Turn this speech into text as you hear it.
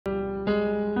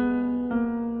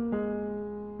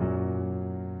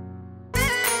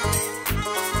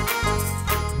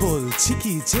বলছি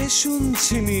কি যে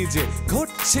শুনছি নিজে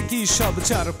ঘটছে কি সব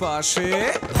চারপাশে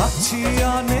ভাবছি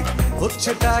অনেক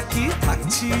হচ্ছেটা কি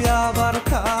থাকছি আবার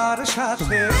কার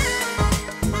সাথে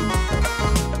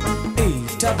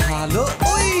এইটা ভালো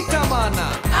ওইটা মানা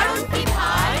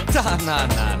তা না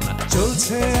না না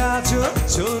চলছে আজও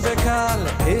চলবে কাল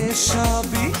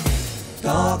এসবই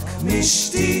টক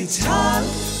মিষ্টি ঝাল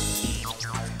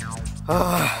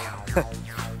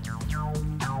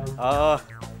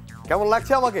কেমন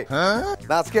লাগছে আমাকে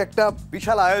না আজকে একটা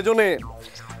বিশাল আয়োজনে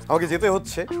আমাকে যেতে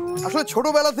হচ্ছে আসলে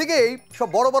ছোটবেলা থেকেই সব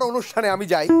বড় বড় অনুষ্ঠানে আমি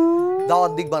যাই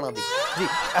দাওয়াত দিক বানা দিক জি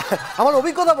আমার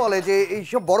অভিজ্ঞতা বলে যে এই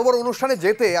সব বড় বড় অনুষ্ঠানে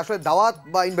যেতে আসলে দাওয়াত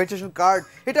বা ইনভাইটেশন কার্ড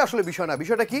এটা আসলে বিষয় না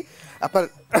বিষয়টা কি আপনার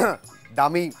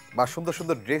দামি বা সুন্দর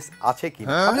সুন্দর ড্রেস আছে কি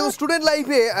আমি যখন স্টুডেন্ট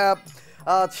লাইফে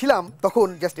ছিলাম তখন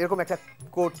জাস্ট এরকম একটা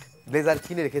কোট ব্লেজার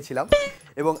কিনে রেখেছিলাম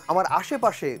এবং আমার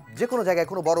আশেপাশে যে কোনো জায়গায়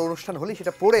কোনো বড় অনুষ্ঠান হলেই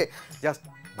সেটা পরে জাস্ট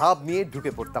ভাব নিয়ে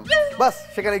ঢুকে পড়তাম বাস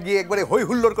সেখানে গিয়ে একবারে হই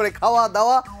হুল্লোড় করে খাওয়া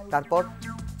দাওয়া তারপর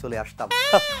চলে আসতাম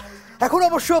এখন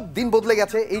অবশ্য দিন বদলে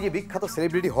গেছে এই যে বিখ্যাত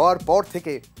সেলিব্রিটি হওয়ার পর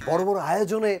থেকে বড় বড়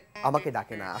আয়োজনে আমাকে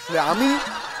ডাকে না আসলে আমি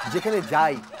যেখানে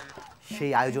যাই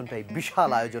সেই আয়োজনটাই বিশাল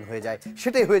আয়োজন হয়ে যায়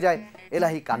সেটাই হয়ে যায়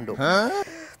এলাহি কাণ্ড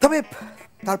তবে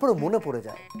তারপরে মনে পড়ে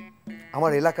যায়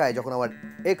আমার এলাকায় যখন আমার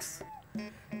এক্স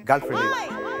গার্লফ্রেন্ডের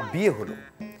বিয়ে হলো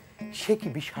সে কি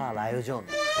বিশাল আয়োজন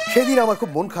সেদিন আমার খুব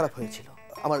মন খারাপ হয়েছিল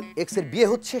আমার এক্সের বিয়ে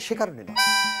হচ্ছে সে কারণে না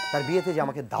তার বিয়েতে যে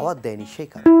আমাকে দাওয়াত দেয়নি সেই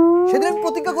কারণে সেদিন আমি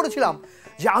প্রতিজ্ঞা করেছিলাম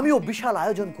যে আমিও বিশাল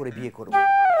আয়োজন করে বিয়ে করব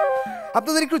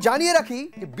আপনাদের একটু জানিয়ে রাখি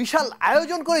যে বিশাল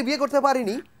আয়োজন করে বিয়ে করতে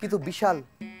পারিনি কিন্তু বিশাল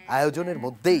আয়োজনের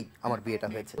মধ্যেই আমার বিয়েটা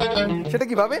হয়েছে সেটা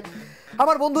কিভাবে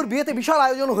আমার বন্ধুর বিয়েতে বিশাল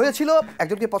আয়োজন হয়েছিল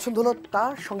একজনকে পছন্দ হলো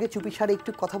তার সঙ্গে চুপি সারে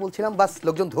একটু কথা বলছিলাম বাস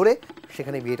লোকজন ধরে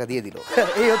সেখানে বিয়েটা দিয়ে দিল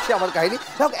এই হচ্ছে আমার কাহিনী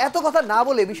এত কথা না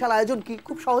বলে বিশাল আয়োজন কি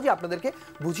খুব সহজে আপনাদেরকে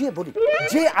বুঝিয়ে বলি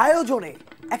যে আয়োজনে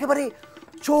একেবারে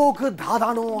চোখ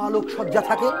ধাঁধানো আলোকসজ্জা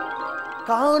থাকে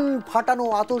কান ফাটানো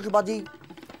আতশবাজি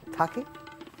থাকে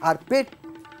আর পেট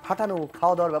ফাটানো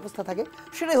খাওয়া দাওয়ার ব্যবস্থা থাকে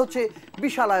সেটাই হচ্ছে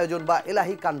বিশাল আয়োজন বা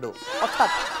এলাহি কাণ্ড অর্থাৎ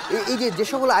এই যে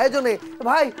সকল আয়োজনে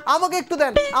ভাই আমাকে একটু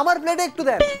দেন আমার প্লেটে একটু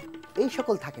দেন এই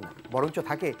সকল থাকে না বরঞ্চ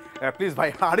থাকে প্লিজ ভাই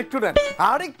আরেকটু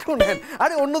নেন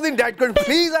আরে অন্যদিন ডায়েট করেন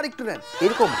প্লিজ আরেকটু নেন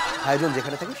এরকম আয়োজন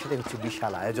যেখানে থাকে সেটাই হচ্ছে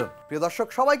বিশাল আয়োজন প্রিয় দর্শক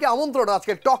সবাইকে আমন্ত্রণ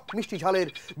আজকে টক মিষ্টি ঝালের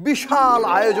বিশাল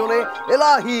আয়োজনে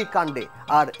এলাহি কাণ্ডে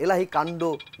আর এলাহি কাণ্ড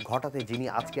ঘটাতে যিনি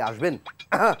আজকে আসবেন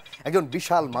একজন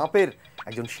বিশাল মাপের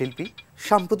একজন শিল্পী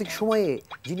সাম্প্রতিক সময়ে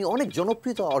যিনি অনেক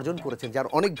জনপ্রিয়তা অর্জন করেছেন যার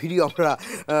অনেক ভিডিও আমরা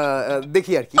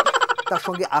দেখি আর কি তার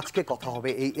সঙ্গে আজকে কথা হবে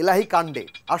এই এলাহি কাণ্ডে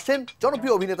আসছেন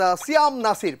জনপ্রিয় অভিনেতা সিয়াম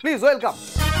নাসির প্লিজ ওয়েলকাম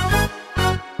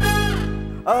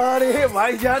আরে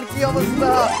ভাইজান কি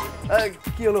অবস্থা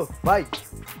কি হলো ভাই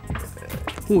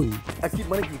কই কি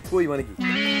মানে কি কই মানে কি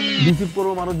রিসিভ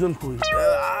করবো মানুষজন কই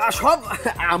সব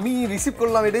আমি রিসিভ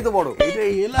করলাম এটাই তো বড় এটা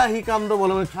এলাহি কাণ্ড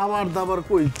বলে খাবার দাবার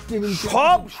কই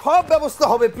সব ব্যবস্থা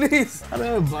হবে প্লিজ আরে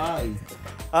ভাই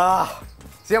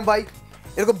সিয়াম ভাই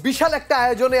এরকম বিশাল একটা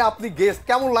আয়োজনে আপনি গেস্ট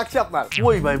কেমন লাগছে আপনার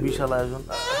কই ভাই বিশাল আয়োজন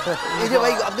এই যে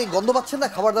ভাই আপনি গন্ধ পাচ্ছেন না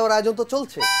খাবার দাবার আয়োজন তো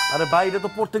চলছে আরে ভাই এটা তো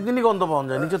প্রত্যেকদিনই গন্ধ পাওয়া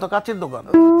যায় নিচে তো কাচের দোকান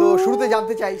তো শুরুতে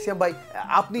জানতে চাই সিয়াম ভাই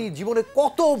আপনি জীবনে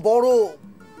কত বড়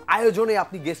আয়োজনে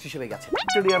আপনি গেস্ট হিসেবে গেছেন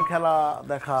স্টেডিয়াম খেলা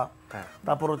দেখা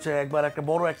তারপর হচ্ছে একবার একটা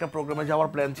বড় একটা প্রোগ্রামে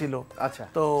যাওয়ার প্ল্যান ছিল আচ্ছা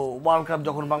তো ওয়ার্ল্ড কাপ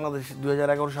যখন বাংলাদেশ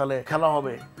 2011 সালে খেলা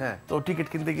হবে তো টিকিট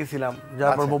কিনতে গেছিলাম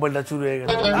যার পর মোবাইলটা চুরি হয়ে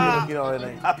গেছে কিনা হয়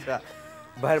নাই আচ্ছা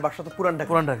ভাইয়ের বাসা তো পুরান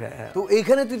ঢাকা হ্যাঁ তো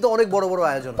এইখানে তুই তো অনেক বড় বড়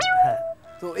আয়োজন হ্যাঁ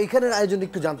তো এইখানের আয়োজন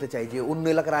একটু জানতে চাই যে অন্য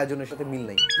এলাকার আয়োজনের সাথে মিল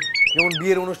নেই যেমন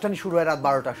বিয়ের অনুষ্ঠান শুরু হয় রাত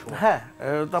 12টার সময় হ্যাঁ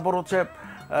তারপর হচ্ছে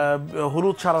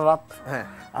হলুদ সারা রাত হ্যাঁ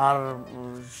আর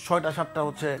 6টা 7টা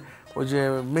হচ্ছে ওই যে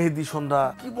মেহেদি সন্ধ্যা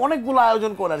কি অনেকগুলো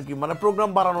আয়োজন করে আর কি মানে প্রোগ্রাম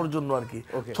বাড়ানোর জন্য আর কি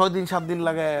 6 দিন 7 দিন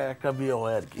লাগে একটা বিয়ে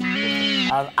হয় আর কি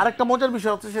আর আরেকটা মজার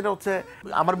বিষয় হচ্ছে সেটা হচ্ছে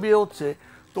আমার বিয়ে হচ্ছে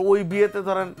তো ওই বিয়েতে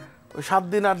ধরেন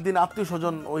 7 দিন 8 দিন আত্মীয়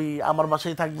স্বজন ওই আমার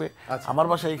বাসায় থাকবে আমার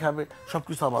বাসায় খাবে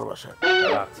সবকিছু আমার বাসায়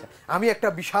আচ্ছা আমি একটা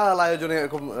বিশাল আয়োজনে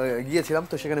এরকম গিয়েছিলাম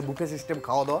তো সেখানে বুফে সিস্টেম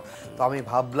খাওয়া দাওয়া তো আমি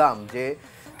ভাবলাম যে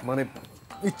মানে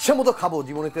ইচ্ছে মতো খাবো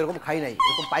জীবনে তো এরকম খাই নাই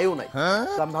এরকম পাইও নাই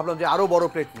তো আমি ভাবলাম যে আরো বড়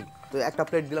প্লেট নিই তো একটা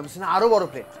প্লেট দিলাম আরো বড়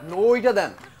প্লেট ওইটা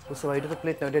দেন বুঝতে ভাই এটা তো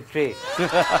প্লেট না এটা ট্রে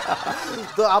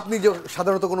তো আপনি যে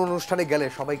সাধারণত কোনো অনুষ্ঠানে গেলে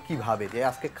সবাই কি ভাবে যে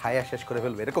আজকে খায়া শেষ করে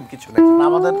ফেলবে এরকম কিছু না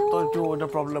আমাদের তো একটু ওইটা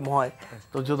প্রবলেম হয়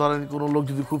তো যে ধরেন কোনো লোক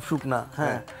যদি খুব শুকনা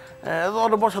হ্যাঁ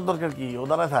ওটা বসার দরকার কি ও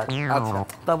দাঁড়ায় থাক আচ্ছা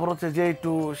তারপর হচ্ছে যে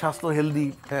একটু স্বাস্থ্য হেলদি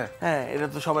হ্যাঁ এটা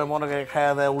তো সবাই মনে করে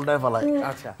খায়া দেয় উল্টায় ফেলায়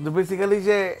আচ্ছা কিন্তু বেসিক্যালি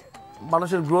যে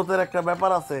মানুষের গ্রোথের একটা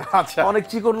ব্যাপার আছে। আচ্ছা। অনেক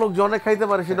চিকন লোক যে অনেক খাইতে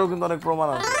পারে সেটাও কিন্তু অনেক প্রমাণ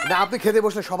আছে। না আপনি খেতে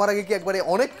বসলে সবার আগে কি একবারে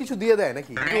অনেক কিছু দিয়ে দেয়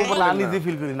নাকি? আনইজি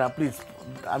ফিল করি না প্লিজ,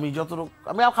 আমি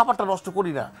আমি খাবারটা নষ্ট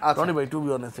করি না রনি ভাই, টু বি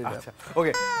অনেস্ট। আচ্ছা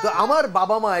ওকে, তো আমার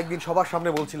বাবা মা একদিন সবার সামনে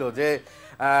বলছিল যে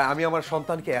আমি আমার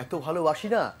সন্তানকে এত ভালোবাসি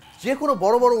না, যে কোনো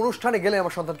বড় বড় অনুষ্ঠানে গেলে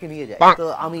আমার সন্তানকে নিয়ে যায়। তো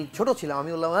আমি ছোট ছিলাম,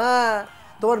 আমি বললাম হ্যাঁ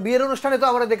তোমার বিয়ের অনুষ্ঠানে তো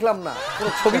আমরা দেখলাম না, কোনো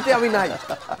ছবিতে আমি নাই।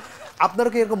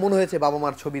 আপনারও কি এরকম মনে হয়েছে বাবা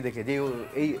মার ছবি দেখে যে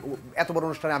এই এত বড়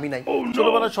অনুষ্ঠানে আমি নাই?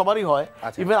 ছোটবেলায় সবারই হয়,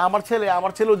 ইভেন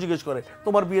আমার ছেলেও জিজ্ঞেস করে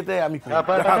তোমার বিয়েতে আমি কই।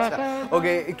 আচ্ছা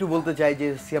ওকে, একটু বলতে চাই যে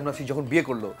সিয়াম নাসির যখন বিয়ে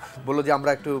করলো বললো যে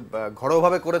আমরা একটু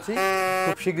ঘরোয়াভাবে করেছি,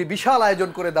 খুব শীঘ্রই বিশাল আয়োজন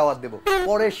করে দাওয়াত দেবো,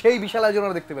 পরে সেই বিশাল আয়োজন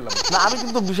আমরা দেখতে পেলাম না। আমি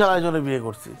কিন্তু বিশাল আয়োজনে বিয়ে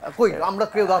করছি, কই আমরা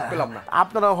কেউ দাওয়াত পেলাম না।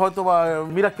 আপনারা হয়তো বা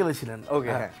মিরাক্কেলে ছিলেন।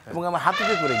 ওকে হ্যাঁ, এবং আমি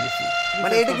হাতিতে করে গেছি।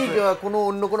 মানে এটা কি কোনো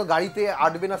অন্য কোনো গাড়িতে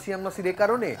আটবে না সিয়াম নাসির এই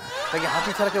কারণে, নাকি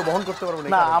হাতি ছাড়া কেউ বহন করতে পারবে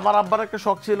না? আমার আব্বার একটা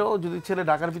শখ ছিল যদি ছেলে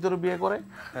ঢাকার ভিতরে বিয়ে করে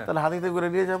তাহলে হাতিতে করে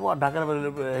নিয়ে যাবো, আর ঢাকার বাইরে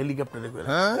হেলিকপ্টারে করে।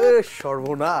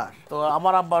 সর্বনাশ, তো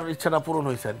আমার আব্বার ইচ্ছাটা পূরণ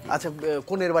হয়েছে আর কি। আচ্ছা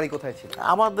কোনের বাড়ি কোথায় ছিল?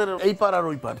 আমাদের এই পার আর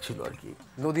ওই পার ছিল আর কি।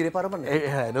 নদীর এপার মানে?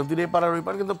 হ্যাঁ নদীর এই পার আর ওই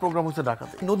পার, কিন্তু প্রোগ্রাম হচ্ছে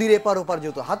ঢাকাতে। নদীর এপার ওপার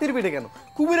যেহেতু হাতির পিঠে কেন,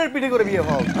 কুমিরের পিঠে করে বিয়ে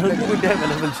হওয়া? কুমিরটা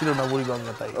অ্যাভেলেবেল ছিল না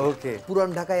বুড়িগঙ্গা, তাই। ওকে, পুরান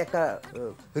ঢাকায় একটা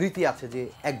রীতি আছে যে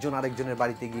একজন আরেকজনের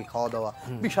বাড়িতে গিয়ে খাওয়া দাওয়া,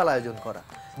 বিশাল আয়োজন করা,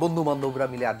 বন্ধু বান্ধবরা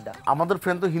মিলে আড্ডা। আমাদের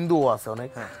ফ্রেন্ড তো হিন্দুও আছে অনেক,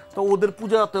 তো ওদের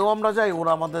পূজাতেও আমরা যাই,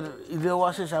 ওরা আমাদের ঈদেও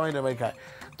আসে, সবাই নেবাই খায়।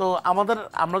 তো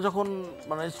আমরা যখন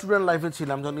মানে স্টুডেন্ট লাইফে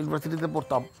ছিলাম, যখন ইউনিভার্সিটিতে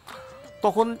পড়তাম,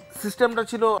 তখন সিস্টেমটা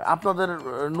ছিল আপনাদের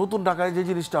নতুন ঢাকায় যে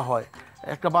জিনিসটা হয়,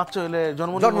 একটা বাচ্চা হলে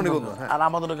জন্ম নিবন্ধন, আর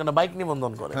আমাদের ওখানে বাইক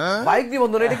নিবন্ধন করে। বাইক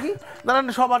নিবন্ধন এটা কি? ধরেন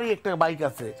সবারই একটা বাইক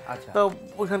আছে, তো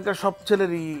ওইখানকার সব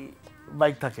ছেলেরই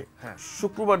বাইক থাকে।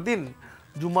 শুক্রবার দিন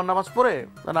জুম্মার নামাজ পড়ে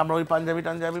আমরা ওই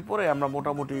পাঞ্জাবি পরে আমরা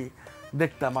মোটামুটি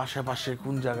দেখতাম আশেপাশে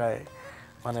কোন জায়গায়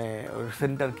মানে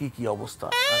সেন্টার কি অবস্থা,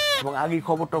 এবং আগে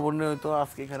খবরটা বললে হয়তো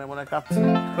আজকে এখানে মানে কাটছে,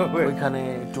 ওইখানে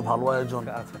একটু ভালো আয়োজন,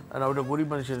 ওটা গরিব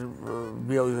মানুষের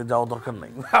বিয়ে যাওয়া দরকার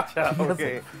নাই।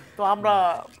 তো আমরা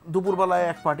দুপুরবেলায়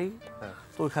এক পার্টি,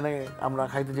 তো ওইখানে আমরা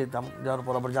খাইতে যেতাম, যাওয়ার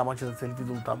পর আবার জামার সাথে সেলফি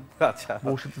তুলতাম,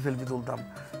 বউর সাথে সেলফি তুলতাম,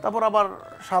 তারপর আবার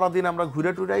সারাদিন আমরা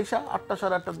ঘুরে টুরে আইসা 8টা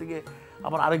সাড়ে 8টার দিকে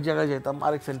আবার আরেক জায়গায় যেতাম,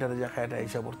 আরেক সেন্টারে যা খাইটা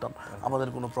আইসা পড়তাম, আমাদের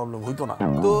কোনো প্রবলেম হইতো না।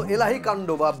 তো এলাহি কাণ্ড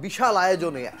বা বিশাল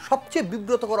আয়োজনে সবচেয়ে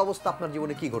বিব্রতকর অবস্থা আপনার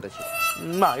জীবনে কি ঘটেছে?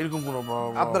 না এরকম কোনো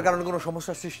আপনার কারণে কোনো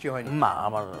সমস্যার সৃষ্টি হয়নি? না,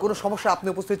 আমার কোনো সমস্যা আপনি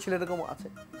উপস্থিত ছিলেন এরকম আছে?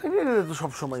 এটা তো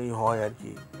সবসময়ই হয় আর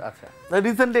কি। আচ্ছা,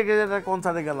 রিসেন্টলি একটা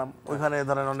কনসার্টে গেলাম, ওইখানে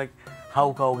ধরেন অনেক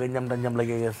হাউ গেঞ্জাম টাঞ্জাম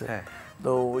লেগে গেছে।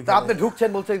 তো আপনি ঢুকছেন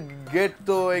বলছে গেট,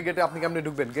 তো এই গেটে আপনি কেমনে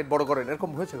ঢুকবেন, গেট বড় করেন,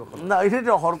 এরকম হয়েছে কখনো? না,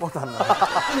 এটা হওয়ার কথা না।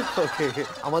 ওকে,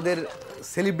 আমাদের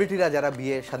সেলিব্রিটিরা যারা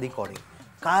বিয়ে শাদী করে,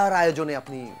 কার আয়োজনে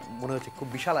আপনি মনে হচ্ছে খুব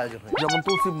বিশাল আয়োজন হয়? যেমন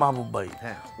তৌসিফ মাহবুব ভাই,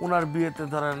 ওনার বিয়েতে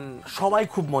ধরেন সবাই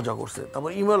খুব মজা করছে।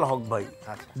 তারপর ইমেল হক ভাই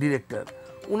ডিরেক্টর,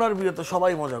 ওনার বিয়েতে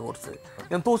সবাই মজা করছে।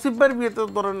 তৌসিফ ভাইয়ের বিয়েতে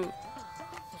ধরেন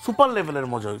সুপার লেভেলের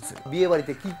মজা হয়েছে। বিয়ে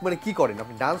বাড়িতে কি করেন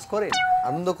আপনি? ডান্স করেন,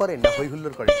 আনন্দ করেন, না হই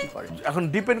হুল্লোড় করেন, কি করেন? এখন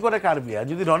ডিপেন্ড করে কার বিয়ে।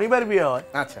 যদি রনিবার বিয়ে হয়,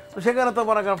 আচ্ছা, তো সেখানে তো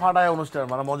মনে করেন ফাটায় অনুষ্ঠান,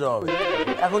 মানে মজা হবে।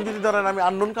 এখন যদি ধরেন আমি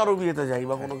আননোন কারো বিয়েতে যাই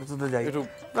বা কোনো কিছুতে যাই,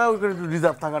 ওইখানে একটু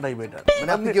রিজার্ভ থাকাটাই বেটার।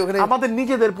 মানে আপনি আমাদের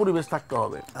নিজেদের পরিবেশ থাকতে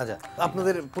হবে। আচ্ছা,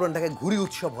 আপনাদের পুরান ঢাকায় ঘুরি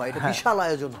উৎসব হয়, এটা বিশাল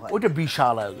আয়োজন হয়? ওইটা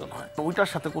বিশাল আয়োজন হয়, ওইটার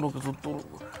সাথে কোনো কিছু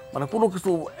মানে কোনো কিছু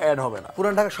অ্যাড হবে না।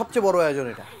 পুরান ঢাকার সবচেয়ে বড় আয়োজন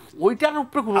এটা। ওইটার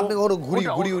উপরে কোনো আপনি কখনো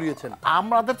ঘুরি উড়িয়েছেন?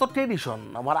 আমাদের তো ট্রেডিশন,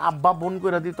 আমার আব্বা বোন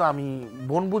করে দিত। আমি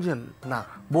বোন বুঝেন না,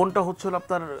 বোনটা হচ্ছিল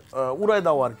আপনার উড়াই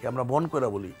দাও আর কি, আমরা বোন করে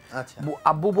বলি। আচ্ছা,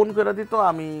 আব্বু বোন করে দিত,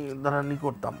 আমি ধরেন ই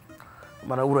করতাম,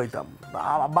 মানে উড়াইতাম,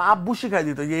 বা আব্বু শিখাই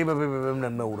দিত যে এইভাবে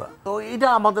এমনি উড়া। তো এটা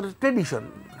আমাদের ট্রেডিশন।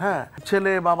 হ্যাঁ,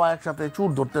 ছেলে বাবা একসাথে চুর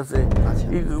ধরতেছে,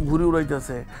 ঘুড়ি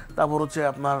উড়াইতেছে। তারপর হচ্ছে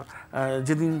আপনার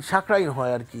যেদিন সাকরাইন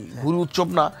হয় আর কি, ঘুড়ি উৎসব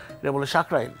না, এটা বলে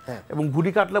সাকরাইন, এবং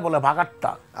ঘুড়ি কাটলে বলে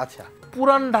ভাগাট্টা। আচ্ছা,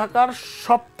 পুরান ঢাকার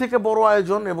সব থেকে বড়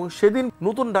আয়োজন, এবং সেদিন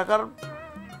নতুন ঢাকার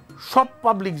সব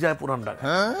পাবলিক যায় পুরান ঢাকা,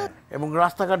 এবং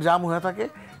রাস্তাঘাট জাম হয়ে থাকে,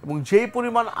 এবং যেই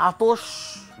পরিমাণ আতশ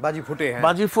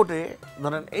বাজি ফোটে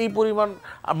ধরেন এই পরিমাণ।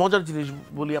 আর মজার জিনিস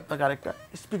বলি আপনাকে, আরেকটা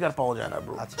স্পিকার পাওয়া যায় না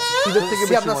ব্রো। আচ্ছা,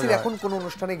 এখন কোন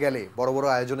অনুষ্ঠানে গেলে, বড় বড়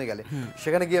আয়োজনে গেলে,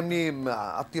 সেখানে কি এমনি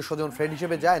আত্মীয় স্বজন ফ্রেন্ড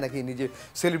হিসেবে যায়, নাকি নিজে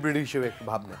সেলিব্রিটি হিসেবে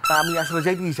ভাবনা? আমি আসলে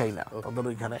যাইতেই চাই না ওদের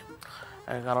ওইখানে,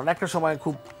 কারণ একটা সময়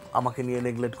খুব আমাকে নিয়ে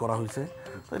নেগলেক্ট করা হয়েছে।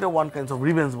 তো এটা ওয়ান কাইন্ডস অফ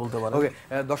রিভেঞ্জ বলতে পারো। ওকে,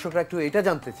 দর্শকরা একটু এটা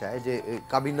জানতে চায় যে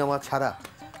কাবিননামা ছাড়া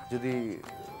যদি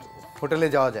হোটেলে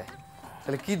যাওয়া যায়,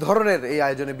 তাহলে কি ধরনের এই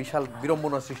আয়োজনে বিশাল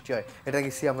বিড়ম্বনা সৃষ্টি হয় এটা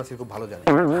কি সিয়াম নাসির খুব ভালো জানে।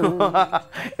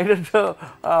 এটা তো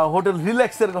হোটেল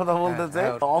রিল্যাক্সের কথা বলতেছে।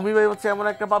 অমি ভাই হচ্ছে এমন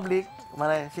একটা পাবলিক,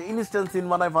 মানে সে ইনস্ট্যান্ট সিন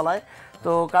বানায় ফেলায়।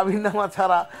 তো কাবিননামা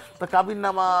ছাড়া, তো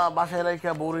কাবিননামা বাসায় রেখে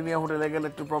বউরি নিয়ে হোটেলে গেলে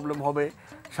একটু প্রবলেম হবে,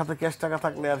 সাথে ক্যাশ টাকা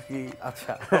থাকলে আর কি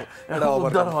আচ্ছা এটা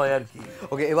উদ্ধার হয় আর কি।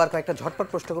 ওকে, এবার কয়েকটা ঝটপট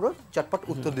প্রশ্ন করবো, চটপট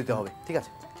উত্তর দিতে হবে, ঠিক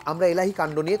আছে? আমরা এলাহি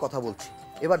কাণ্ড নিয়ে কথা বলছি।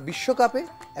 এবার বিশ্বকাপে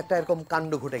একটা এরকম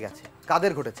কাণ্ড ঘটে গেছে,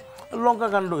 কাদের ঘটেছে? লঙ্কা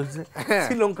কাণ্ড হয়েছে,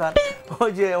 শ্রীলঙ্কার।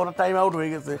 ওই যে ওরা টাইম আউট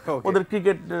হয়ে গেছে, ওদের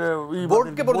ক্রিকেট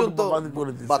বোর্ডকে পর্যন্ত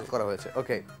বাদ করা হয়েছে।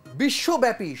 ওকে,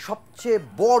 বিশ্বব্যাপী সবচেয়ে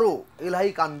বড়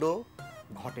এলাহি কাণ্ড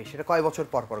ঘটে, সেটা কয় বছর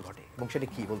পর পর ঘটে এবং সেটা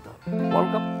কি বলতে হবে? World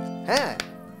cup. হ্যাঁ,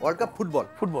 ওয়ার্ল্ড কাপ ফুটবল।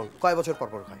 ফুটবল কয় বছর পর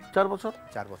পর হয়? 4 বছর।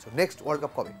 4 বছর। নেক্সট ওয়ার্ল্ড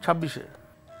কাপ কবে? 26-এ।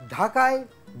 ঢাকায়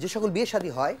যে সকল বিয়ে শাদী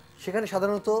হয় সেখানে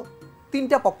সাধারণত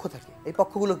 3টা পক্ষ থাকে, এই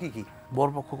পক্ষগুলো কি কি?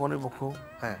 বরপক্ষ, কনের পক্ষ।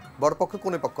 হ্যাঁ, বর পক্ষ,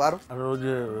 কনের পক্ষ, আর ওই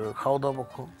যে খাওয়া দাওয়া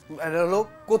পক্ষ, এটা হলো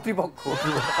কর্তৃপক্ষ।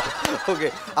 ওকে,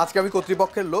 আজকে আমি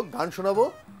কর্তৃপক্ষের লোক, গান শোনাবো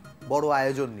বড়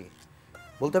আয়োজন নিয়ে।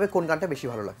 বলতে হবে কোন গানটা বেশি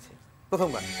ভালো লাগছে। প্রথম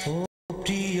গান।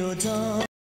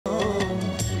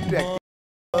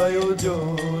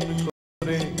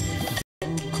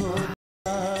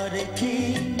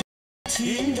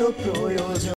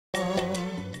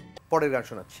 পরের গান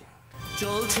শোনাচ্ছি।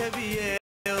 চলছে বিয়ে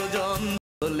আয়োজন,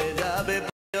 চলে যাবে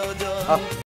প্রিয়জন,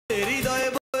 হৃদয়ে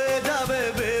বয়ে যাবে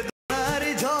বেদনার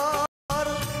ঝড়,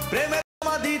 প্রেমের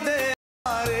সমাধিতে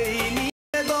আর এই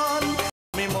নিবেদন,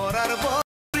 আমি মরার পর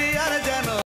আর যেন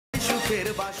সুখের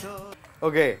বাসর।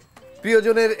 ওকে,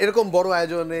 প্রিয়জনের এরকম বড়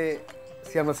আয়োজনে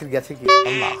সিয়াম নাসির গেছে কি?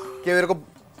 না। কেউ এরকম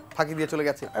ফাঁকি দিয়ে চলে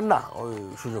গেছে? না, ওই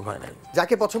সুযোগ হয় নাই।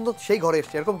 যাকে পছন্দ সেই ঘরে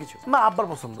এসছে, এরকম কিছু? না, আব্বার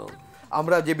পছন্দ।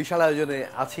 আমরা যে বিশাল আয়োজনে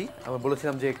আছি, আমরা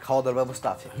বলেছিলাম যে খাওয়া দাওয়ার ব্যবস্থা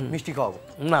আছে, মিষ্টি খাওয়াবো।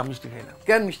 না, মিষ্টি খাই না।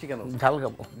 কেন মিষ্টি কেন? ঝাল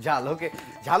খাবো। ঝাল, ওকে,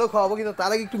 ঝালও খাওয়াবো, কিন্তু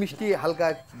তার আগে একটু মিষ্টি হালকা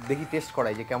দেখি টেস্ট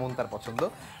করাই যে কেমন তার পছন্দ।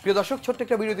 প্রিয় দর্শক, ছোট্ট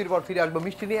একটা বিরতির পর ফিরে আসবো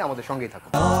মিষ্টি নিয়ে, আমাদের সঙ্গেই থাকুন।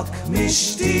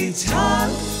 মিষ্টি ঝাল।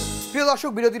 প্রিয়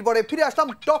দর্শক, বিরতির পরে ফিরে আসলাম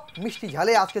টক মিষ্টি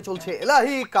ঝালে। আজকে চলছে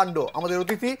এলাহি কাণ্ড। আমাদের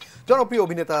অতিথি জনপ্রিয়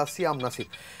অভিনেতা সিয়াম নাসির।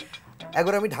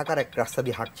 একবার আমি ঢাকার এক রাস্তা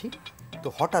দিয়ে হাঁটছি, তো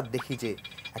হঠাৎ দেখি যে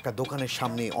একটা দোকানের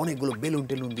সামনে অনেকগুলো বেলুন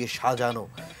টেলুন দিয়ে সাজানো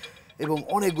এবং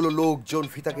অনেকগুলো লোকজন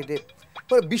ফিতা কেটে,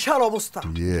 বিশাল অবস্থা।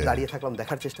 দাঁড়িয়ে থাকলাম,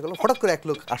 দেখার চেষ্টা করলাম। হঠাৎ করে এক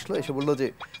লোক আসলো, এসে বললো যে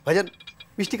ভাইজান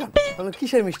মিষ্টি খান। বললাম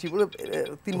কিসের মিষ্টি? বলে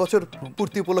 3 বছর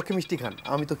পূর্তি উপলক্ষে মিষ্টি খান।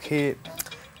 আমি তো খেয়ে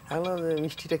ভাবলাম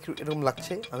মিষ্টিটা এরকম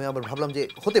লাগছে। আমি আবার ভাবলাম যে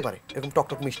হতে পারে এরকম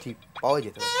টকটক মিষ্টি পাওয়া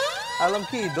যেতে পারে। ভাবলাম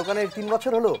কি দোকানের 3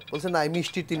 বছর হলো? বলছে না, এই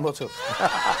মিষ্টির 3 বছর।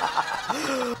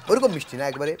 ওরকম মিষ্টি না,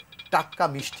 একবারে টাটকা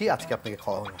মিষ্টি আজকে আপনাকে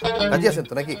খাওয়াবো। রাজি আছেন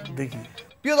তো নাকি? দেখি।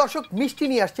 প্রিয় দর্শক, মিষ্টি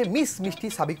নিয়ে আসছে মিস মিষ্টি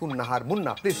সাবিকুন নাহার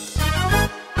মুন্না, প্লিজ।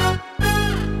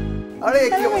 আরে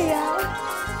কি অবস্থা?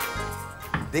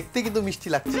 দেখতে কিন্তু মিষ্টি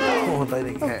লাগছে। তাই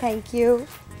নাকি? Thank you.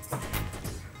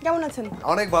 কেমন আছেন?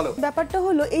 অনেক ভালো। ব্যাপারটা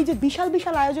হলো এই যে বিশাল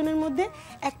বিশাল আয়োজনের মধ্যে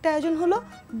একটা আয়োজন হলো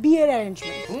বিয়ের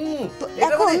অ্যারেঞ্জমেন্ট। তো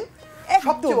এখন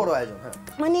সবচেয়ে বড় আয়োজন,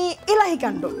 মানে এলাহি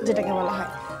কাণ্ড যেটাকে বলা হয়।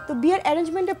 তো বিয়ের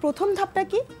অ্যারেঞ্জমেন্টের প্রথম ধাপটা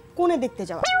কি? কোণে দেখতে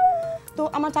যাওয়া। তো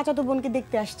আমার চাচাতো বোনকে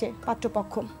দেখতে আসছে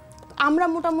পাত্রপক্ষ। আমরা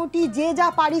মোটামুটি যে যা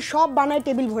পারি সব বানায়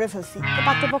টেবিল ভরে ফেলছি। তো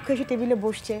পাত্রপক্ষ এসে টেবিলে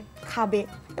বসছে, খাবে,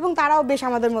 এবং তারাও বেশ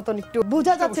আমাদের মতন একটু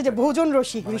বোঝা যাচ্ছে যে ভোজন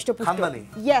রসিক, হৃষ্টপুষ্ট।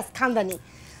 ইয়েস, খানদানি।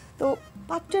 তো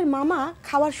পাত্রের মামা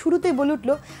খাওয়ার শুরুতেই বলে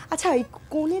উঠলো, আচ্ছা এই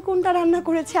কোণে কোনটা রান্না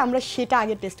করেছে আমরা সেটা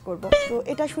আগে টেস্ট করব। তো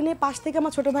এটা শুনে পাশ থেকে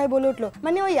আমার ছোট ভাই বলে উঠলো,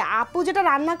 মানে ওই আপু যেটা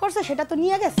রান্না করছে সেটা তো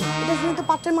নিয়ে গেছে। এটা শুনে তো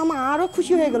পাত্রের মামা আরো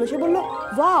খুশি হয়ে গেল। সে বললো,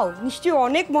 ওয়াও, নিশ্চয়ই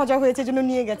অনেক মজা হয়েছে জন্য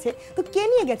নিয়ে গেছে। তো কে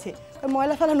নিয়ে গেছে?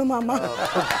 ময়লা ফেলানো মামা।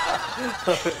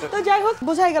 তো যাই হোক,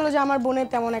 বোঝাই গেল যে আমার বোনের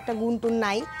তেমন একটা গুণ টুন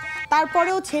নাই।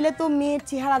 তারপরেও ছেলে তো মেয়ের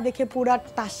চেহারা দেখে পুরা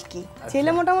টাসকি।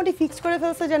 ছেলে মোটামুটি ফিক্স করে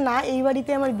ফেলছে যে না, এই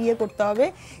বাড়িতে আমার বিয়ে করতে হবে,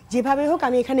 যেভাবে হোক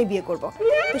আমি এখানে বিয়ে করব।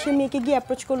 তো সে মেয়েকে গিয়ে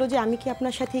অ্যাপ্রোচ করলো যে আমি কি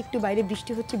আপনার সাথে একটু বাইরে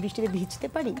বৃষ্টি হচ্ছে, বৃষ্টিতে ভিজতে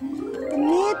পারি?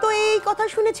 মেয়ে তো এই কথা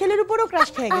শুনে ছেলের উপরও ক্রাশ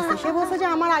খেয়ে গেছে। সে বলছে যে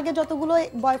আমার আগে যতগুলো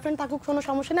বয়ফ্রেন্ড থাকুক কোনো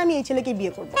সমস্যা না, আমি এই ছেলেকে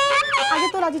বিয়ে করব। আগে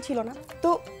তো রাজি ছিল না। তো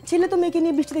ছেলে তো মেয়েকে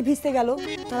নিয়ে বৃষ্টিতে ভিজতে গেল।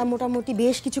 তারা মোটামুটি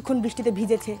বেশ কিছুক্ষণ বৃষ্টিতে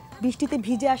ভিজেছে। বৃষ্টিতে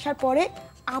ভিজে আসার পরে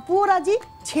আপুও রাজি,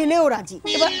 ছেলেও রাজি।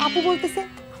 এবার আপু বলতেছে,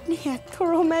 আপনি এত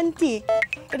রোম্যান্টিক।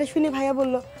 এটা শুনে ভাইয়া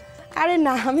বলল, আরে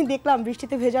না, আমি দেখলাম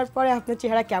বৃষ্টিতে ভেজার পরে আপনার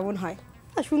চেহারা কেমন হয়,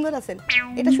 সুন্দর আছেন।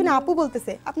 এটা শুনে আপু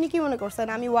বলতেছে, আপনি কি মনে করছেন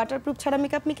আমি ওয়াটারপ্রুফ ছাড়া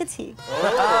মেকআপ মেখেছি?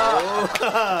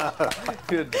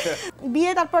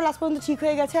 বিয়ে তারপর লাস্ট পর্যন্ত ঠিক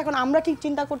হয়ে গেছে। এখন আমরা ঠিক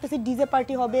চিন্তা করতেছি ডিজে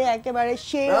পার্টি হবে, একেবারে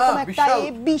সেরকম একটা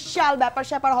বিশাল ব্যাপার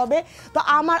স্যাপার হবে। তো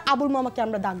আমার আবুল মামাকে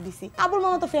আমরা ডাক দিছি। আবুল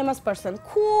মামা তো ফেমাস পার্সন,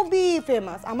 খুবই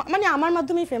ফেমাস, মানে আমার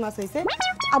মাধ্যমেই ফেমাস হয়েছে।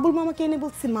 আবুল মামাকে এনে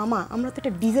বলছি, মামা আমরা তো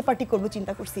একটা ডিজে পার্টি করবো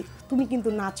চিন্তা করছি, তুমি কিন্তু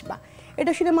নাচবা।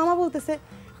 এটা শুনে মামা বলতেছে,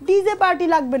 ডিজে পার্টি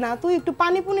লাগবে না, তুই একটু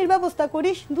পানি পুনির ব্যবস্থা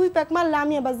করিস, 2 প্যাক মারলে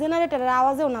আমি আবার জেনারেটরের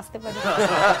আওয়াজেও নাচতে পারি।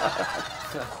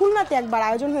 খুলনাতে একবার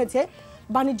আয়োজন হয়েছে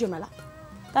বাণিজ্য মেলা,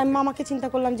 তাই মামাকে চিন্তা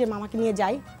করলাম যে মামাকে নিয়ে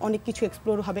যাই, অনেক কিছু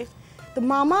এক্সপ্লোর হবে। তো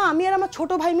মামা, আমি আর আমার ছোট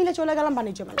ভাই মিলে চলে গেলাম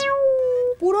বাণিজ্য মেলা।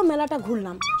 পুরো মেলাটা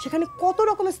ঘুরলাম, সেখানে কত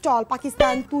রকমের স্টল,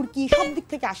 পাকিস্তান, তুর্কি সব দিক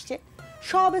থেকে আসছে।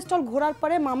 সব স্টল ঘোরার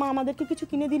পরে মামা আমাদেরকে কিছু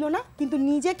কিনে দিল না, কিন্তু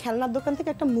নিজে খেলনার দোকান থেকে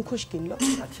একটা মুখোশ কিনলো।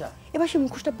 আচ্ছা, এবার সে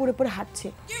মুখোশটা পরে পরে হাঁটছে।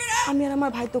 আমি আর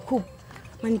আমার ভাই তো খুব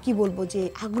মানে কি বলবো যে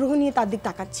আগ্রহ নিয়ে তার দিক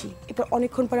তাকাচ্ছি। এরপর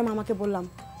অনেকক্ষণ পরে মামাকে বললাম,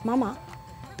 মামা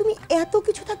তুমি এত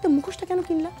কিছু থাকতে মুখোশটা কেন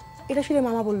কিনলা? এটা শুনে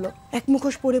মামা বলল, এক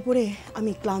মুখোশ পরে পরে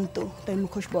আমি ক্লান্ত, তাই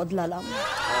মুখোশ বদলালাম।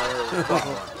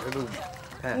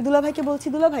 দুলাভাইকে বলছি,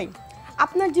 দুলাভাই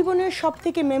আপনার জীবনের সব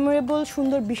থেকে মেমোরেবল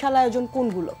সুন্দর বিশাল আয়োজন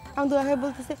কোনগুলো? কারণ দুলাভাই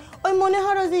বলতেছে, ওই মনে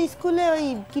হয় যে স্কুলে ওই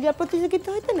ক্রীড়া প্রতিযোগিতা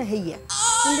হইতে না, হেইয়া।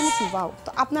 আমি বলি কি, বাও, তো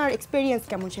আপনার এক্সপেরিয়েন্স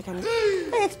কেমন সেখানে?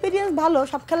 এক্সপেরিয়েন্স ভালো,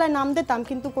 সব খেলায় নাম দিতাম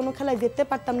কিন্তু কোনো খেলায় জিততে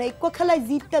পারতাম না। এক খেলায়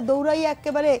জিততে দৌড়াইয়া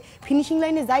একেবারে ফিনিশিং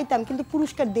লাইনে যাইতাম, কিন্তু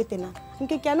পুরস্কার দিতে না। আমি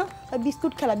কেন?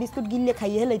 বিস্কুট খেলা, বিস্কুট গিললে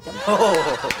খাইয়ে হেলাইতাম।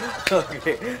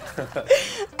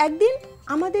 একদিন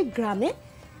আমাদের গ্রামে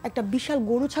একটা বিশাল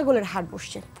গরু ছাগলের হাট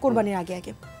বসছে কোরবানির আগে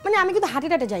আগে। মানে আমি কিন্তু হাটে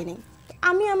টাটে যাই নাই,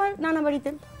 আমি আমার নানা বাড়িতে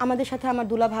আমাদের সাথে আমার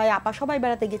দুলা ভাই আপা সবাই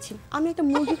বেড়াতে গেছি। আমি একটা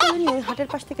মুরগি করে নিয়ে ওই হাটের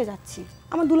পাশ থেকে যাচ্ছি,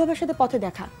 আমার দুলা ভাইয়ের সাথে পথে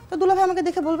দেখা। তো দুলা ভাই আমাকে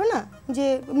দেখে বলবে না যে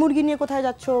মুরগি নিয়ে কোথায়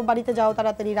যাচ্ছ, বাড়িতে যাও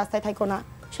তাড়াতাড়ি, রাস্তায় থাকো না।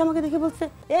 সে আমাকে দেখে বলছে,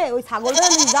 ওই ছাগলটা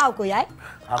নিয়ে যাও কই আয়।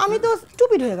 আমি তো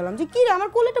স্টুপিড হয়ে গেলাম যে কি রে, আমার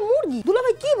কোলে একটা মুরগি, দুলা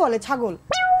ভাই কি বলে ছাগল?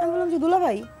 আমি বললাম যে দুলা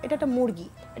ভাই এটা একটা মুরগি,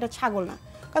 এটা ছাগল না।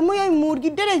 আমি ওই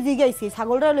মুরগিটারে জিগাইছি,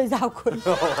 ছাগলটা লই যাও কই।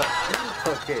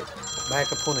 ওকে ভাই,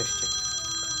 একটা ফোন এসছে।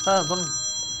 হ্যাঁ বলুন।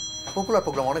 পপুলার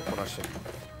প্রোগ্রাম, অনেক ফোন আসছে।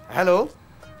 হ্যালো,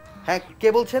 হ্যাঁ কে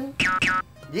বলছেন?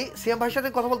 জি, সিয়াম ভাইয়ের সাথে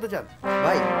কথা বলতে চান?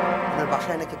 ভাই আপনার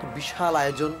বাসায় নাকি একটা বিশাল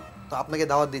আয়োজন, তো আপনাকে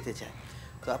দাওয়াত দিতে চায়।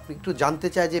 তো আপনি একটু জানতে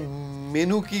চাই যে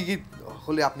মেনু কি কি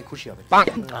হলে আপনি খুশি হবেন?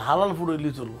 হালাল ফুড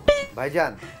হইলে চলবো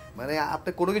ভাইজান, মানে আপনি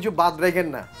কোনো কিছু বাদ রাখেন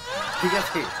না, ঠিক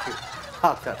আছে?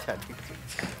 আচ্ছা আচ্ছা, ঠিক আছে।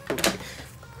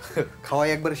 খাওয়াই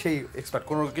একবার সেই এক্সপার্ট,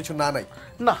 কোনো কিছু না নাই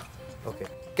না। ওকে,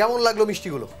 কেমন লাগলো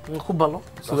মিষ্টিগুলো? খুব ভালো,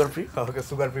 সুগার ফ্রি। ওকে,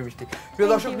 সুগার ফ্রি মিষ্টি। প্রিয়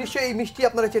দর্শক, নিশ্চয়ই এই মিষ্টি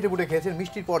আপনারা চেটে পুটে খেয়েছেন।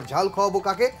 মিষ্টির পর ঝাল খাওয়াবো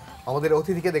কাকে? আমাদের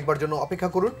অতিথিকে দেখবার জন্য অপেক্ষা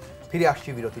করুন। ফিরে আসছি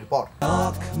বিরতির পর।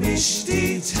 মিষ্টি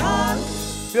ঝাল।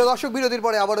 প্রিয় দর্শক, বিরতির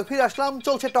পরে আবারও ফিরে আসলাম।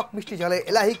 চলছে টক মিষ্টি ঝালে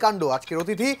এলাহি কাণ্ড। আজকের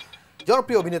অতিথি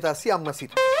জনপ্রিয় অভিনেতা সিয়াম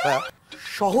নাসির।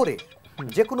 শহরে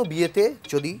যে কোনো বিয়েতে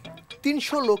যদি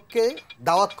 300 লোককে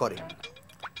দাওয়াত করে,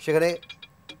 সেখানে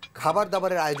খাবার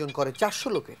দাবারের আয়োজন করে 400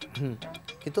 লোকের,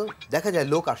 কিন্তু দেখা যায়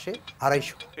লোক আসে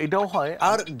 250। এটাও হয়।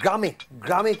 আর গ্রামে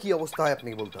গ্রামে কি অবস্থা হয় আপনি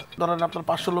বলতে হবে। ধরেন আপনার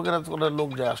 500 লোকের লোক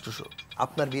যায় 800।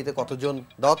 আপনার বিয়েতে কতজন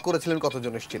দাওয়াত করেছিলেন,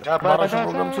 কতজন এসেছিল? 1200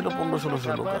 প্রোগ্রাম ছিল,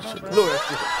 1500 লোক আসছিল। লোক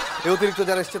এসেছিল। এই অতিরিক্ত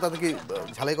যারা এসছে তাদেরকে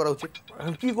ঝালাই করা উচিত।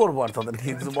 এখন কি করবো আর, তাদের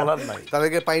কিছু বলার নাই।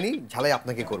 তাদেরকে পাইনি, ঝালাই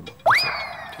আপনাকে করব।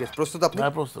 ঠিক আছে, প্রস্তুত আপনি?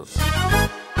 হ্যাঁ প্রস্তুত।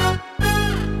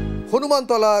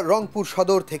 হনুমানতলা রংপুর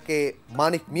সদর থেকে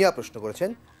মানিক মিয়া প্রশ্ন করেছেন,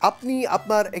 আপনি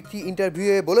আপনার একটি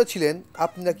ইন্টারভিউয়ে বলেছিলেন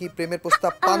আপনি নাকি প্রেমের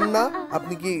প্রস্তাব পান না।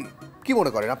 আপনি কি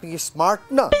মনে করেন? আপনি কি স্মার্ট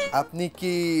না? আপনি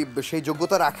কি সেই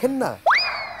যোগ্যতা রাখেন না?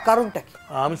 কারণটা কি?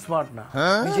 আমি স্মার্ট না।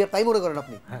 নিজে তাই মনে করেন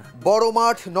আপনি? বড়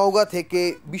মাঠ নওগাঁ থেকে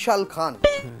বিশাল খান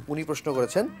উনি প্রশ্ন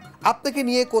করেছেন, আপনাকে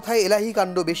নিয়ে কোথায় এলাহি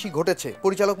কাণ্ড বেশি ঘটেছে?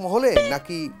 পরিচালক মহলে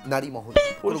নাকি নারী মহলে?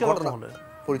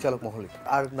 পরিচালক মহলে।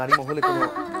 আর নারী মহলে কোনো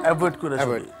অ্যাভয়েড করে না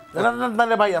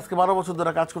ভাই, আজকে 12 বছর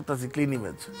ধরে কাজ করতেছি ক্লিন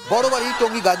ইমেজ। বড় বাড়ি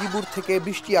টঙ্গী গাজীপুর থেকে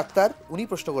বৃষ্টি আক্তার উনি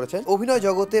প্রশ্ন করেছেন, অভিনয়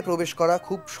জগতে প্রবেশ করা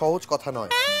খুব সহজ কথা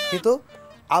নয়, কিন্তু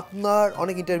আপনার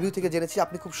অনেক ইন্টারভিউ থেকে জেনেছি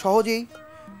আপনি খুব সহজেই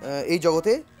এই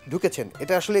জগতে ঢুকেছেন।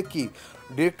 এটা আসলে কি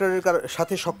ডিরেক্টরের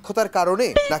সাথে সখ্যতার কারণে,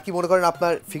 নাকি মনে করেন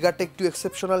আপনার ফিগারটা একটু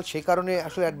এক্সেপশনাল সেই কারণে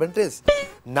আসলে অ্যাডভান্টেজ,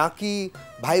 নাকি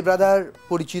ভাই ব্রাদার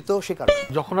পরিচিত সে কারণে?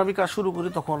 যখন আমি কাজ শুরু করি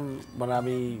তখন মানে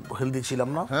আমি হেলদি ছিলাম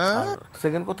না। আর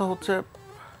সেকেন্ড কথা হচ্ছে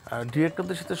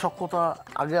ডিরেক্টরদের সাথে সখ্যতা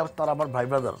আগে তার আমার ভাই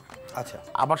ব্রাদার। আচ্ছা,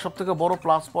 আমার সব থেকে বড়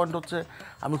প্লাস পয়েন্ট হচ্ছে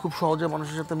আমি খুব সহজে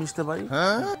মানুষের সাথে মিশতে পারি,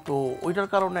 তো ওইটার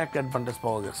কারণে একটা অ্যাডভান্টেজ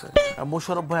পাওয়া গেছে।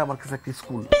 মোশারফ ভাই আমার কাছে একটা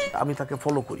স্কুল, আমি তাকে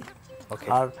ফলো করি।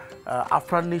 আর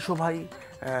আফরান নিশো ভাই,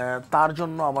 তার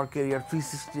জন্য আমার ক্যারিয়ার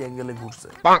 360 অ্যাঙ্গেলে ঘুরছে।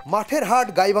 মাঠের হাট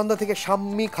গাইবান্ধা থেকে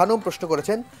শাম্মী খানম প্রশ্ন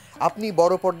করেছেন, আপনি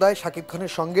বড় পর্দায় শাকিব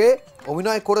খানের সঙ্গে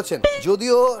অভিনয় করেছেন,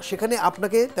 যদিও সেখানে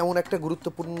আপনাকে তেমন একটা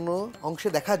গুরুত্বপূর্ণ অংশে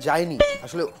দেখা যায়নি,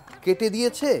 আসলে কেটে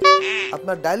দিয়েছে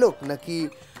আপনার ডায়লগ, নাকি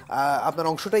আপনার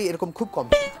অংশটাই এরকম খুব কম?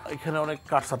 এখানে অনেক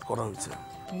কাটছাট করা হয়েছে।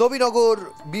 নবীনগর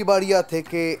বিবাড়িয়া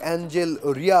থেকে অ্যাঞ্জেল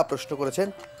রিয়া প্রশ্ন করেছেন,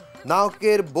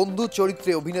 নায়কের বন্ধু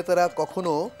চরিত্রে অভিনেতারা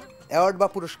কখনো অ্যাওয়ার্ড বা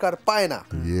পুরস্কার পায় না,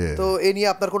 তো এ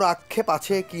নিয়ে আপনার কোনো আক্ষেপ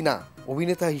আছে কি না?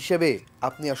 অভিনেতা হিসেবে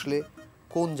আপনি আসলে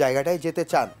কোন জায়গাটায় যেতে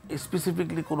চান?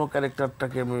 স্পেসিফিকলি কোনো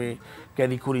ক্যারেক্টারটাকে আমি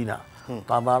ক্যারি করি না।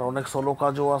 তো আমার অনেক সোলো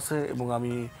কাজও আছে এবং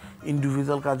আমি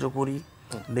ইন্ডিভিজুয়াল কাজও করি,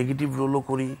 নেগেটিভ রোলও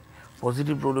করি,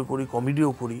 পজিটিভ রোলও করি, কমেডিও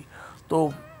করি। তো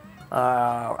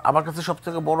আমার কাছে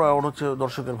সবথেকে বড় অ্যাওয়ার্ড হচ্ছে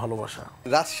দর্শকের ভালোবাসা।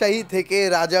 রাজশাহী থেকে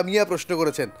রাজা মিয়া প্রশ্ন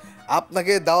করেছেন,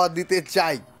 আপনাকে দাওয়াত দিতে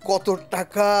চাই, কত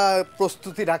টাকা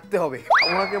প্রস্তুতি রাখতে হবে?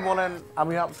 ওনাকে বলেন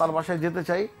আমি তার বাসায় যেতে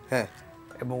চাই, হ্যাঁ,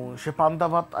 এবং সে পান্তা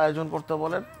ভাত আয়োজন করতে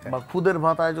বলেন বা খুদের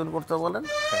ভাত আয়োজন করতে বলেন,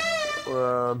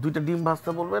 2টা ডিম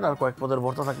ভাজতে বলবেন, আর কয়েক পদের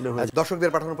ভর্তা থাকলে হয়ে যায়।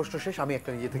 দর্শকদের পাঠানোর প্রশ্ন শেষ, আমি একটা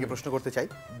নিজে থেকে প্রশ্ন করতে চাই।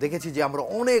 দেখেছি যে আমরা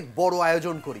অনেক বড়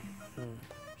আয়োজন করি,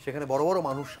 সেখানে বড় বড়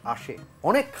মানুষ আসে,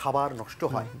 অনেক খাবার নষ্ট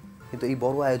হয়, কিন্তু এই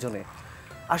বড় আয়োজনে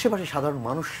আশেপাশে সাধারণ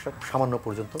মানুষ সামান্য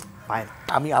পর্যন্ত পায় না।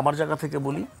 আমি আমার জায়গা থেকে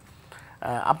বলি,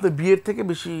 আপনার বিয়ের থেকে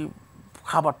বেশি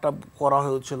খাবারটা করা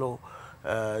হয়েছিল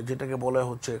যেটাকে বলা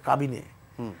হচ্ছে কাবিনে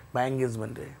বা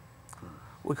এঙ্গেজমেন্টে।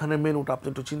 ওইখানে মেনুটা আপনি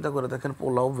একটু চিন্তা করে দেখেন,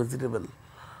 পোলাও, ভেজিটেবল,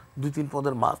 2-3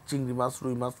 পদের মাছ, চিংড়ি মাছ,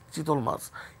 রুই মাছ, চিতল মাছ,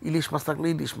 ইলিশ মাছ থাকলে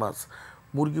ইলিশ মাছ,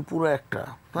 মুরগি পুরো একটা,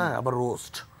 হ্যাঁ, আবার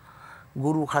রোস্ট,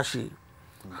 গরু, খাসি।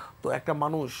 তো একটা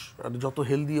মানুষ যত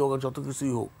হেলদি হোক, যত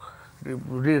কিছুই হোক,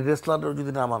 রেস্টুরেন্টে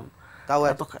যদি নামান, তাও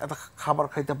এত খাবার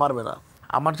খাইতে পারবে না।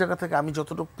 আমার জায়গা থেকে আমি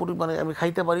যতটুকু পরিমাণে আমি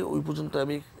খাইতে পারি ওই পর্যন্ত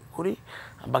আমি করি,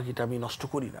 বাকিটা আমি নষ্ট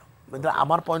করি না। এটা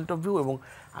আমার পয়েন্ট অফ ভিউ। এবং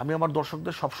আমি আমার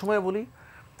দর্শকদের সবসময় বলি,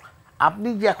 আপনি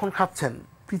যে এখন খাচ্ছেন,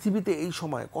 পৃথিবীতে এই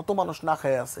সময় কত মানুষ না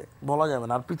খেয়ে আছে বলা যাবে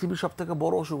না। আর পৃথিবীর সব থেকে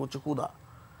বড় অসুখ হচ্ছে ক্ষুধা।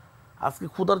 আজকে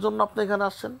ক্ষুধার জন্য আপনি এখানে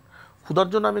আসছেন, ক্ষুধার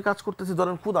জন্য আমি কাজ করতেছি।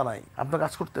 ধরেন ক্ষুধা নাই, আপনি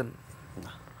কাজ করতেন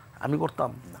না, আমি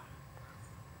করতাম না।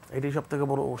 এটাই সব থেকে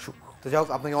বড় অসুখ। তো যাই হোক,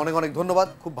 আপনাকে অনেক অনেক ধন্যবাদ,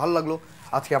 খুব ভালো লাগলো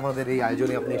আজকে আমাদের এই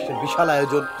আয়োজনে আপনি এসেছেন, বিশাল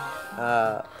আয়োজন,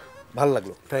 ভালো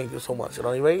লাগলো। Thank you so much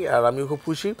Roni ভাই। আর আমিও খুব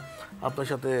খুশি আপনার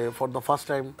সাথে ফর দ্য ফার্স্ট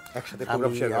টাইম একসাথে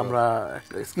প্রোগ্রাম শেয়ার আমরা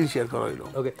একটা স্ক্রিন শেয়ার করা হইলো।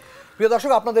 ওকে, প্রিয়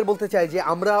দর্শক, আপনাদের বলতে চাই যে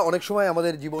আমরা অনেক সময়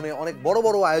আমাদের জীবনে অনেক বড়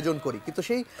বড় আয়োজন করি, কিন্তু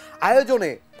সেই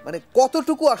আয়োজনে মানে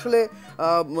কতটুকু আসলে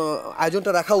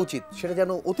আয়োজনটা রাখা উচিত সেটা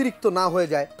যেন অতিরিক্ত না হয়ে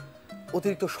যায়,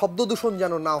 অতিরিক্ত শব্দ দূষণ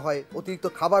যেন না হয়, অতিরিক্ত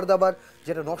খাবার দাবার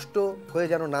যেটা নষ্ট হয়ে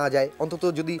যেন না যায়। অন্তত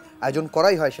যদি আয়োজন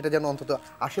করাই হয় সেটা যেন অন্তত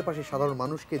আশেপাশে সাধারণ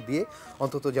মানুষকে দিয়ে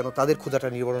অন্তত যেন তাদের ক্ষুধাটা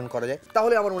নিবারণ করা যায়।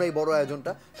 তাহলে আমার মনে হয় এই বড়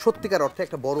আয়োজনটা সত্যিকার অর্থে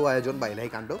একটা বড় আয়োজন বা এলাহি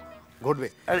কাণ্ড ঘটবে।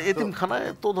 আর এতিমখানায়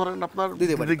তো ধরেন আপনার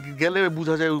গেলে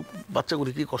বোঝা যায়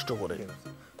বাচ্চাগুলি কি কষ্ট করে।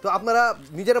 তো আপনারা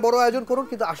নিজেরা বড় আয়োজন করুন,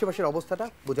 কিন্তু আশেপাশের অবস্থাটা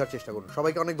বোঝার চেষ্টা করুন।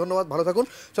 সবাইকে অনেক ধন্যবাদ, ভালো থাকুন।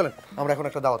 চলেন আমরা এখন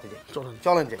একটা দাওয়াতে যাই,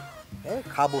 চলেন যাই, হ্যাঁ,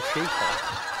 খাবো সেই খাবার।